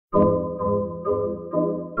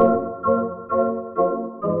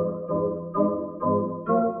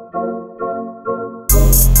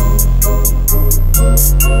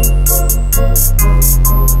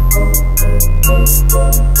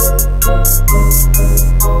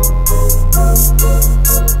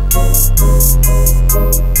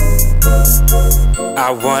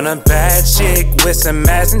I want a bad chick with some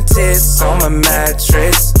ass and tits on my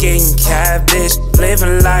mattress. Getting cabbage,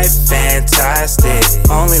 living life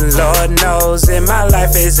fantastic. Only Lord knows if my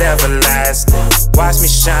life is everlasting. Watch me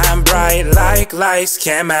shine bright like lights,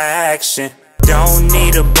 camera action. Don't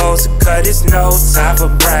need a boss to cut, it's no time for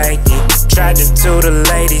bragging. Attracted to the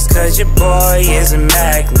ladies cause your boy is a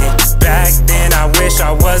magnet. Back then I wish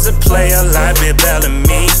I was a player like Bill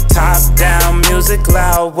Bellamy. Top down, music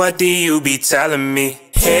loud, what do you be telling me?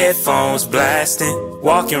 Headphones blasting,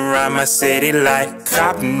 walking around my city like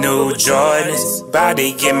cop new Jordans. About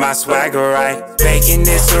to get my swagger right. Baking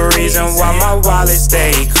this a reason why my wallet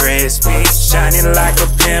stay crispy. Shining like a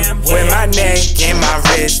pimp with my neck and my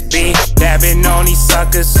wrist beat. Dabbing on these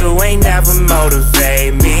suckers who ain't never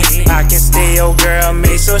motivate me. I can steal your girl,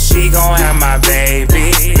 make sure she gon' have my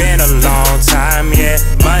baby. Been a long time, yeah.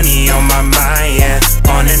 Money on my mind, yeah.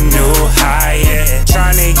 On a new high, yeah.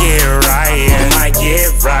 Tryna get right, yeah. I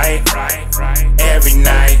get right every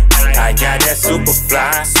night. I got that super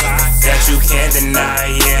fly that you can't deny.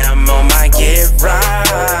 Yeah, I'm on my get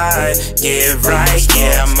right, yeah.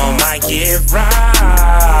 I'm on my get right,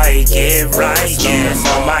 yeah. I'm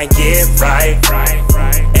on my get right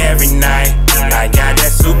every night. I got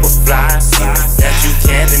that super fly that you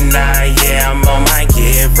can't deny. Yeah, I'm on my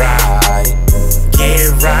get right,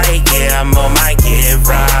 yeah. I'm on my get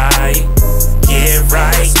right, yeah.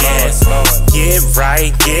 Get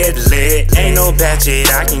right, get lit. Ain't no bad shit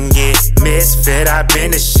I can get. Misfit, I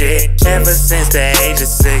been the shit ever since the age of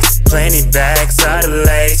 6. Plenty bags of the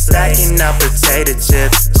lace, stacking up potato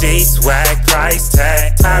chips. G-swag, price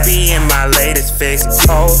tag, I be in my latest fix.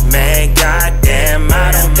 Oh man, goddamn,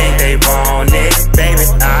 I don't think they want it. Baby,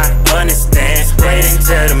 I understand, wait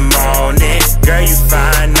until the morning. Girl, you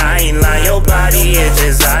fine, I ain't lying, your body is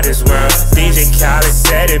just out this world. DJ Khaled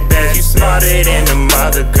said it best, you smarter than the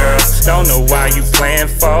mother girls. Don't know why you playing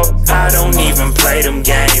for, I don't even play them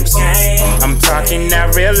games. I'm talking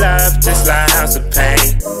that real love, just like House of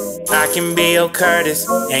Pain. I can be your Curtis,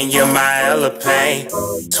 and you're my Ella Payne.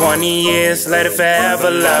 20 years later, forever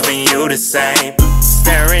loving you the same.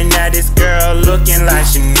 Staring at this girl, looking like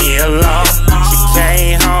she need a loan. She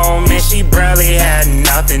came home and she barely had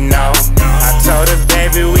nothing on. I told her,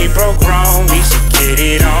 baby, we broke wrong, we should get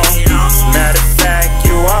it on. Matter of fact,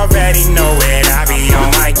 you already know it, I be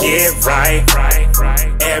on my get right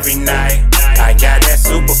every night. I got that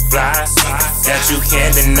super fly that you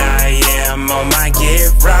can't deny. Yeah, I'm on my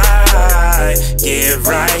get right, yeah.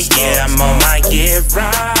 I'm on my get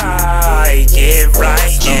right,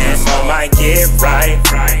 yeah. I'm on my get right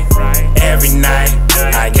every night.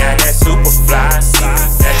 I got that super fly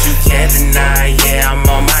that you can't deny. Yeah, I'm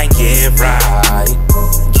on my get right,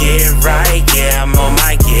 yeah. I'm on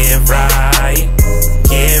my get right,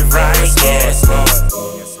 yeah.